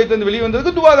மீன் வயிற்று வெளியே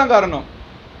வந்ததுக்கு துவா தான் காரணம்.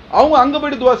 அவங்க அங்கே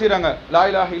போய்ட்டு துவா செய்கிறாங்க, லா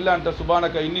இலாஹ இல்லா அன்ட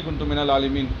சுபானக இன்னி குன்து மினல்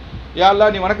ஆலிமீன். யா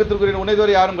அல்லாஹ் நீ வணக்கத்திற்குரிய உன்னை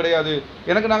தவிர யாரும் கிடையாது,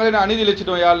 எனக்கு நாங்களே அநீதி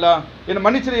இழைச்சிட்டோம், யா அல்லாஹ் என்னை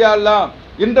மன்னிச்சிரு யா அல்லாஹ்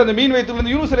என்று அந்த மீன்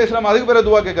வயிற்றுலேருந்து யூனுஸ் அலைஹிஸ்ஸலாம் அதுக்கு பிறகு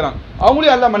துவா கேட்குறான்.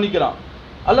 அவங்களே அல்லாஹ் மன்னிக்கிறான்.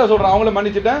 அல்லாஹ் சொல்கிறான், அவங்கள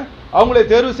மன்னிச்சிட்டேன், அவங்களே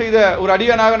தேர்வு செய்த ஒரு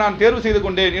அடியானாக நான் தேர்வு செய்து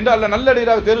கொண்டேன் என்று அல்லாஹ் நல்ல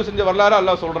அடியாராக தேர்வு செஞ்ச வரலாறு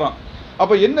அல்லாஹ் சொல்கிறான்.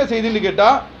 அப்போ என்ன செய்தின்னு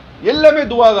கேட்டால் எல்லாமே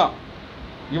துவா தான்.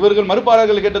 இவர்கள்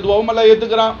மறுப்பாளர்கள் கேட்ட துவாவும் அல்லாஹ்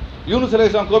ஏற்றுக்கிறான், யூனுஸ்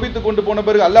அலைஹிஸ்ஸலாம் கோபித்து கொண்டு போன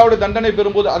பிறகு அல்லாஹ்வுடைய தண்டனை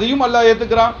பெறும்போது அதையும் அல்லாஹ்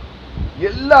ஏற்றுக்கிறான்.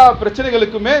 எல்லா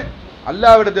பிரச்சனைகளுக்குமே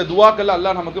அல்லாஹ்விடத்தை துவாக்கள்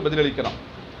அல்லாஹ் நமக்கு பதிலளிக்கிறான்.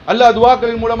 அல்லாஹ்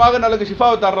துவாக்களின் மூலமாக நமக்கு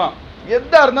ஷிஃபாவை தர்றான்.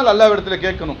 எதா இருந்தாலும் அல்லாஹ்விடத்துல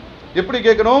கேட்கணும். எப்படி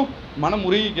கேட்கணும்? மனம்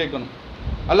உருகி கேட்கணும்.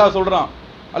 அல்லாஹ் சொல்றான்,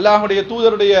 அல்லாஹ்வுடைய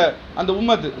தூதருடைய அந்த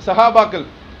உம்மத்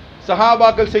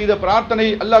சஹாபாக்கள் செய்த பிரார்த்தனை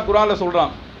அல்லாஹ் குர்ஆன்ல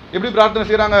சொல்றான். எப்படி பிரார்த்தனை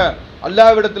செய்றாங்க?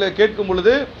 அல்லாஹ்விடத்துல கேட்கும்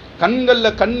பொழுது கண்கள்ல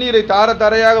கண்ணீரை தார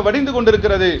தாரையாக வடிந்து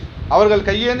கொண்டிருக்கிறது. அவர்கள்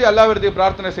கையேந்தி அல்லாஹ்விடத்தை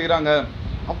பிரார்த்தனை செய்றாங்க.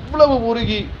 அவ்வளவு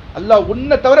உருகி, அல்லாஹ்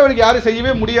உன்னை தவிர எனக்கு யாரும்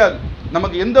செய்யவே முடியாது.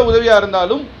 நமக்கு எந்த உதவியா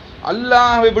இருந்தாலும்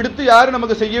அல்லாஹ்வை விடுத்து யாரும்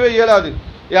நமக்கு செய்யவே இயலாது.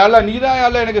 யா அல்லாஹ் நீதான் யா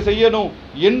அல்லாஹ் எனக்கு செய்யணும்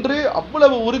என்று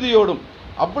அவ்வளவு உறுதியோடும்,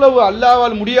 அவ்வளவு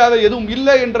அல்லாஹ்வால் முடியாத எதுவும்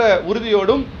இல்லை என்ற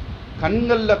உறுதியோடும்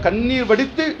கண்கள்ல கண்ணீர்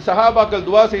வடித்து சஹாபாக்கள்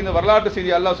துவா செய்த வரலாற்று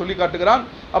செய்தி அல்லாஹ் சொல்லி காட்டுகிறான்.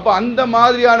 அப்ப அந்த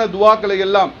மாதிரியான துவாக்களை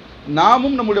எல்லாம்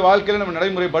நாமும் நம்முடைய வாழ்க்கையில நம்ம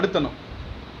நடைமுறைப்படுத்தணும்.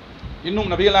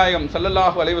 இன்னும் நபிகள் நாயகம்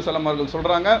ஸல்லல்லாஹு அலைஹி வஸல்லம் அவர்கள்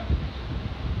சொல்றாங்க,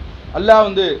 அல்லாஹ்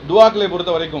துவாக்களை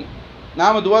பொறுத்த வரைக்கும்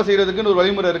நாம துவா செய்யறதுக்குன்னு ஒரு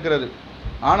வழிமுறை இருக்கிறது.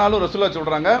 ஆனாலும் ரசூலுல்லாஹ்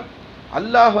சொல்றாங்க,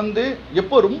 அல்லாஹ்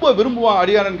எப்போ ரொம்ப விரும்புவான்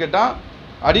அடியானன்னு கேட்டா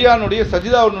அடியானுடைய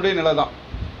சஜிதாவுடைய நிலை தான்.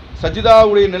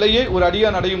 சஜிதாவுடைய நிலையை ஒரு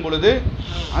அடியான் அடையும் பொழுது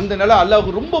அந்த நிலை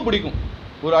அல்லாஹ்வுக்கு ரொம்ப பிடிக்கும்.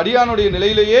 ஒரு அடியானுடைய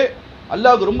நிலையிலேயே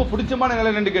அல்லாஹ்வுக்கு ரொம்ப பிடிச்சமான நிலை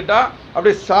என்னன்னு கேட்டா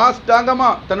அப்படியே சாஷ்டாங்கமா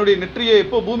தன்னுடைய நெற்றியை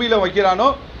எப்போ பூமியில வைக்கிறானோ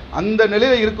அந்த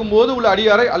நிலையில இருக்கும்போது உள்ள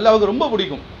அடியாரை அல்லாஹ்வுக்கு ரொம்ப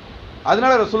பிடிக்கும்.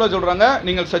 அதனால ரசூலுல்லாஹ் சொல்றாங்க,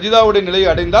 நீங்கள் சஜிதாவுடைய நிலையை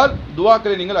அடைந்தால்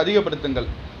துவாக்களை நீங்கள் அதிகப்படுத்துங்கள்.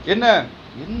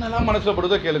 என்னெல்லாம் மனசுல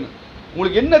படுதோ கேளுங்க,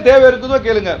 உங்களுக்கு என்ன தேவை இருக்குதோ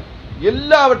கேளுங்க,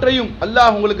 எல்லாவற்றையும்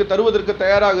அல்லாஹ் உங்களுக்கு தருவதற்கு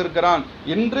தயாராக இருக்கிறான்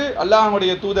என்று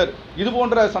அல்லாஹ்வுடைய தூதர் இது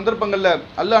போன்ற சந்தர்ப்பங்கள்ல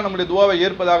அல்லாஹ் நம்முடைய துவாவை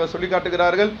ஏற்பதாக சொல்லி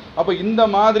காட்டுகிறார்கள். அப்ப இந்த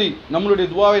மாதிரி நம்மளுடைய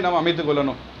துவாவை நாம் அமைத்துக்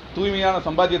கொள்ளணும். தூய்மையான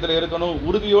சம்பாத்தியத்தில் இருக்கணும்,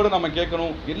 உறுதியோடு நம்ம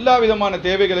கேட்கணும். எல்லா விதமான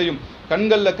தேவைகளையும்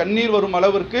கண்கள்ல கண்ணீர் வரும்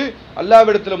அளவிற்கு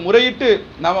அல்லாஹ்விடத்துல முறையிட்டு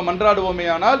நாம மன்றாடுவோமே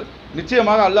ஆனால்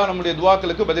நிச்சயமாக அல்லாஹ் நம்முடைய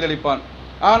துவாக்களுக்கு பதிலளிப்பான்.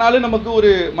 ஆனாலும் நமக்கு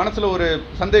ஒரு மனசுல ஒரு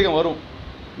சந்தேகம் வரும்.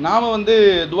 நாம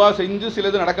துவா செஞ்சு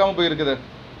சிலது நடக்காம போயிருக்குது.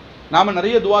 நாம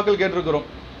நிறைய துவாக்கள் கேட்டிருக்கிறோம்,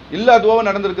 எல்லா துவாவும்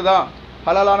நடந்திருக்குதா?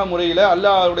 ஹலாலான முறையில்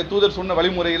அல்லாஹ்வுடைய தூதர் சொன்ன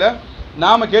வழிமுறையில்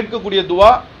நாம கேட்கக்கூடிய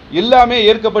துவா எல்லாமே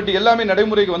ஏற்கப்பட்டு எல்லாமே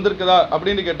நடைமுறைக்கு வந்திருக்குதா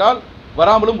அப்படின்னு கேட்டால்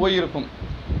வராமலும் போயிருக்கும்.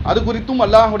 அது குறித்தும்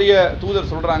அல்லாஹ்வுடைய தூதர்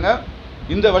சொல்றாங்க,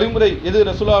 இந்த வழிமுறை எது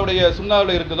ரசூலுல்லாஹ்வுடைய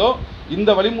சுன்னாவில் இருக்குதோ இந்த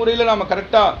வழிமுறையில் நாம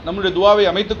கரெக்டா நம்மளுடைய துவாவை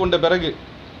அமைத்து கொண்ட பிறகு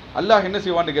அல்லாஹ் என்ன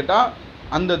செய்வான்னு கேட்டா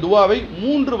அந்த துவாவை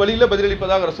 3 வழியில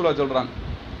பதிலளிப்பதாக ரசூலுல்லாஹ் சொல்றாங்க.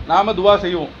 நாம துவா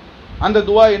செய்வோம், அந்த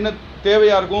துவா என்ன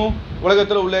தேவையா இருக்கும்?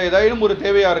 உலகத்தில் உள்ள ஏதாயினும் ஒரு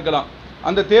தேவையா இருக்கலாம்.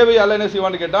 அந்த தேவை அல்லாஹ் என்ன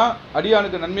செய்வான்னு கேட்டா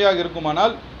அடியானுக்கு நன்மையாக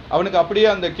இருக்குமானால் அவனுக்கு அப்படியே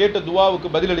அந்த கேட்ட துவாவுக்கு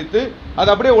பதிலளித்து அதை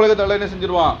அப்படியே உலகத்தில் அல்லாஹ் என்ன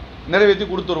செஞ்சிருவான்? நிறைவேற்றி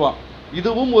கொடுத்துருவான்.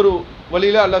 இதுவும் ஒரு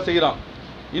வழியில அல்லாஹ் செய்கிறான்.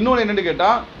 இன்னொன்று என்னன்னு கேட்டா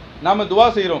நாம துவா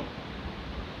செய்கிறோம்,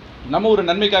 நம்ம ஒரு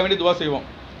நன்மைக்காக வேண்டி துவா செய்வோம்.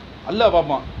 அல்லாஹ்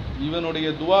பார்ப்பான், இவனுடைய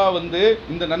துவா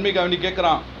இந்த நன்மைக்காக வேண்டி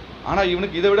கேட்குறான், ஆனால்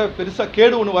இவனுக்கு இதை விட பெருசாக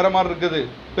கேடு ஒன்று வர மாதிரி இருக்குது,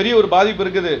 பெரிய ஒரு பாதிப்பு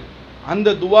இருக்குது.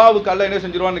 அந்த துவாவுக்கு அல்லாஹ் என்ன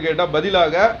செஞ்சிருவான்னு கேட்டால்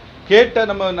பதிலாக கேட்ட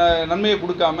நம்ம நன்மையை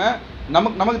கொடுக்காம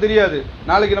நமக்கு தெரியாது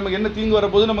நாளைக்கு நமக்கு என்ன தீங்கு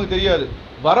வரப்போது நமக்கு தெரியாது,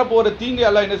 வரப்போகிற தீங்கை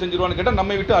அல்லாஹ் என்ன செஞ்சிருவான்னு கேட்டால்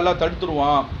நம்மை விட்டு அல்லாஹ்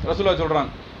தடுத்துருவான். ரசூலுல்லாஹ்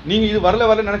சொல்கிறாங்க, நீங்கள் இது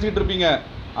வரல நினச்சிக்கிட்டு இருப்பீங்க,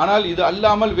 ஆனால் இது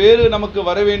அல்லாமல் வேறு நமக்கு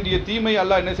வர வேண்டிய தீமை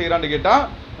அல்லாஹ் என்ன செய்கிறான்னு கேட்டால்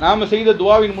நாம் செய்த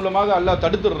துவாவின் மூலமாக அல்லாஹ்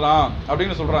தடுத்துடுறான்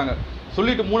அப்படின்னு சொல்கிறாங்க.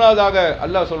 சொல்லிட்டு 3வதாக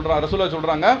அல்லாஹ் சொல்கிறான், ரசூலுல்லாஹ்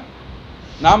சொல்கிறாங்க,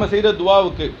 நாம் செய்கிற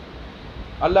துவாவுக்கு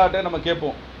அல்லாஹ்ட்ட நம்ம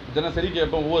கேட்போம், தினசரி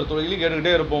கேட்போம், ஒவ்வொரு தொழிலையும்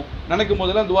கேட்டுக்கிட்டே இருப்போம், நினைக்கும்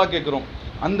போதெல்லாம் துவா கேட்குறோம்.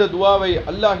 அந்த துவாவை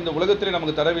அல்லாஹ் இந்த உலகத்திலே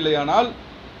நமக்கு தரவில்லையானால்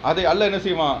அதை அல்லாஹ் என்ன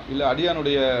செய்வான்? இல்லை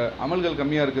அடியானுடைய அமல்கள்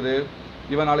கம்மியாக இருக்குது,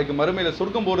 இவன் நாளைக்கு மறுமையில்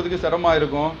சொர்க்கம் போகிறதுக்கு சிரமமாக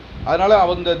இருக்கும், அதனால்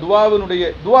அந்த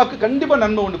துவாவுக்கு கண்டிப்பாக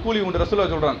நன்மை உண்டு, கூலி உண்டு.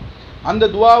 ரசூலுல்லாஹ் சொல்கிறாங்க, அந்த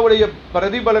துவாவுடைய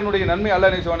பிரதிபலனுடைய நன்மை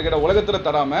அல்லாஹ் என்ன செய்வான்னு கேட்டால் உலகத்தில்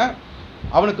தராமல்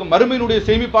அவனுக்கு மறுமையினுடைய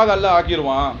சேமிப்பாக அல்லாஹ்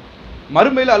ஆக்கிடுவான்.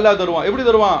 மறுமையில் அல்லாஹ் தருவான். எப்படி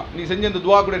தருவான்? நீ செஞ்ச இந்த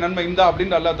துவாக்குடைய நன்மை இந்தா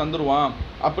அப்படின்னு அல்லாஹ் தந்துருவான்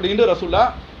அப்படின்னு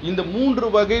ரசூலுல்லாஹ் இந்த 3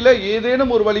 வகையில்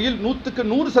ஏதேனும் ஒரு வழியில் 100க்கு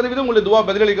 100% உங்களுடைய துவா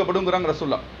பதிலளிக்கப்படுங்கிறாங்க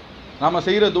ரசூலுல்லாஹ். நாம்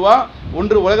செய்கிற துவா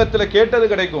ஒன்று உலகத்தில் கேட்டது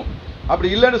கிடைக்கும், அப்படி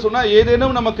இல்லைன்னு சொன்னால்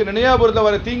ஏதேனும் நமக்கு நினையாபுரத்தில்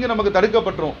வர தீங்கு நமக்கு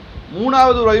தடுக்கப்பட்டுரும்.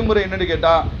 3வது வழிமுறை என்னன்னு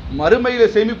கேட்டால்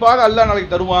மறுமையில் சேமிப்பாக அல்லாஹ்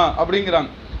நாளைக்கு தருவான்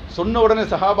அப்படிங்கிறாங்க. சொன்ன உடனே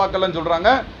சஹாபாக்கெல்லாம் சொல்கிறாங்க,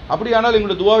 அப்படியானால்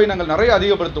எங்களுடைய துவாவை நாங்கள் நிறைய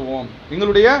அதிகப்படுத்துவோம்,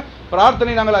 எங்களுடைய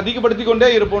பிரார்த்தனை நாங்கள் அதிகப்படுத்தி கொண்டே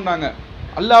இருப்போம். நாங்கள்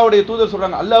அல்லாஹ்வுடைய தூதர்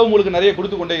சொல்கிறாங்க, அல்லாஹ் உங்களுக்கு நிறைய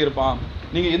கொடுத்து கொண்டே இருப்பான்.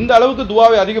 நீங்கள் எந்த அளவுக்கு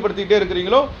துவாவை அதிகப்படுத்திக்கிட்டே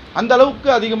இருக்கிறீங்களோ அந்த அளவுக்கு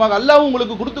அதிகமாக அல்லாஹ்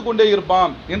உங்களுக்கு கொடுத்து கொண்டே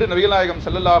இருப்பான் என்று நபிகள் நாயகம்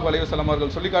ஸல்லல்லாஹு அலைஹி வஸல்லம்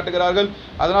அவர்கள் சொல்லி காட்டுகிறார்கள்.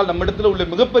 அதனால் நம்மிடத்தில் உள்ள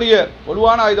மிகப்பெரிய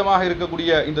வலுவான ஆயுதமாக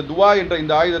இருக்கக்கூடிய இந்த துவா என்ற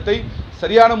இந்த ஆயுதத்தை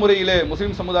சரியான முறையிலே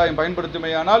முஸ்லிம் சமுதாயம்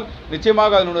பயன்படுத்துமையானால்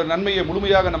நிச்சயமாக அதனுடைய நன்மையை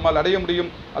முழுமையாக நம்மால் அடைய முடியும்.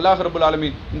 அல்லாஹ் ரப்பல்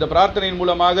ஆலமீன் இந்த பிரார்த்தனையின்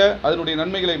மூலமாக அதனுடைய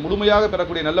நன்மைகளை முழுமையாக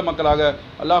பெறக்கூடிய நல்ல மக்களாக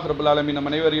அல்லாஹ் ரப்பல் ஆலமீன்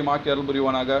நம் அனைவரையும் ஆக்கி அருள்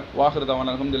புரிவானாக. வாஹிரு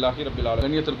தஅவானா அல்ஹம்துலில்லாஹி ரப்பில் ஆலமீன்.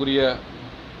 கண்ணியத்திற்குரிய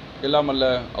எல்லாம் அல்ல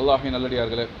அல்லாஹ்வின்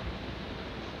நல்லடியார்களே,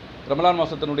 ரமலான்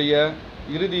மாதத்தினுடைய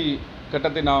இறுதி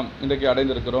கட்டத்தை நாம் இன்றைக்கு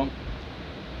அடைந்திருக்கிறோம்.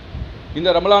 இந்த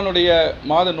ரமலானுடைய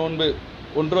மாத நோன்பு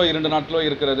 1-2 நாட்களோ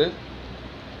இருக்கிறது.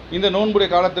 இந்த நோன்புடைய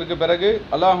காலத்திற்கு பிறகு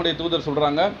அல்லாஹ்வுடைய தூதர்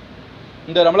சொல்கிறாங்க,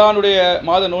 இந்த ரமலானுடைய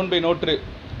மாத நோன்பை நோற்று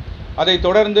அதை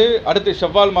தொடர்ந்து அடுத்து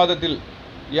ஷவ்வால் மாதத்தில்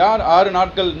யார் 6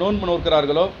 நாட்கள் நோன்பு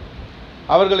நோக்கிறார்களோ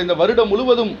அவர்கள் இந்த வருடம்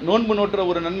முழுவதும் நோன்பு நோற்ற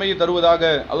ஒரு நன்மையை தருவதாக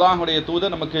அல்லாஹ்வுடைய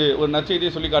தூதர் நமக்கு ஒரு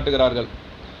நற்செய்தியை சொல்லி காட்டுகிறார்கள்.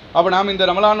 அப்போ நாம் இந்த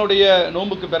ரமலானுடைய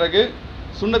நோன்புக்கு பிறகு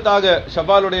சுன்னத்தாக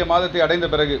ஷவ்வாலுடைய மாதத்தை அடைந்த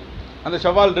பிறகு, அந்த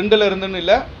ஷவ்வால் 2ல் இருந்துன்னு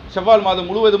இல்லை, ஷவ்வால் மாதம்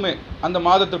முழுவதுமே அந்த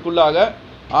மாதத்திற்குள்ளாக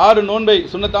 6 நோன்பை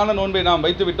சுன்னத்தான நோன்பை நாம்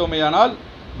வைத்து விட்டோமேயானால்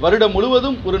வருடம்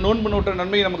முழுவதும் ஒரு நோன்பு நோற்ற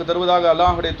நன்மையை நமக்கு தருவதாக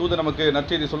அல்லாஹ்வுடைய தூதர் நமக்கு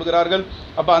நற்செய்தி சொல்கிறார்கள்.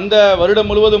 அப்போ அந்த வருடம்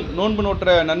முழுவதும் நோன்பு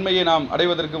நோற்ற நன்மையை நாம்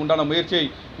அடைவதற்கு உண்டான முயற்சியை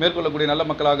மேற்கொள்ளக்கூடிய நல்ல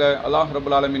மக்களாக அல்லாஹ்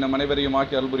ரப்பல் ஆலமீன் நம் அனைவரையும்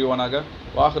ஆக்கி அருள் புரிவானாக.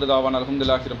 வாஹிரு தாவானா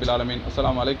அல்ஹம்துலில்லாஹி ரப்பில் ஆலமீன்.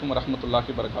 அஸ்ஸலாமு அலைக்கும்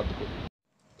வரஹ்மத்துல்லாஹி வபரகாத்துஹு.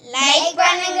 லைக்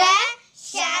பண்ணுங்க,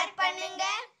 ஷேர் பண்ணுங்க.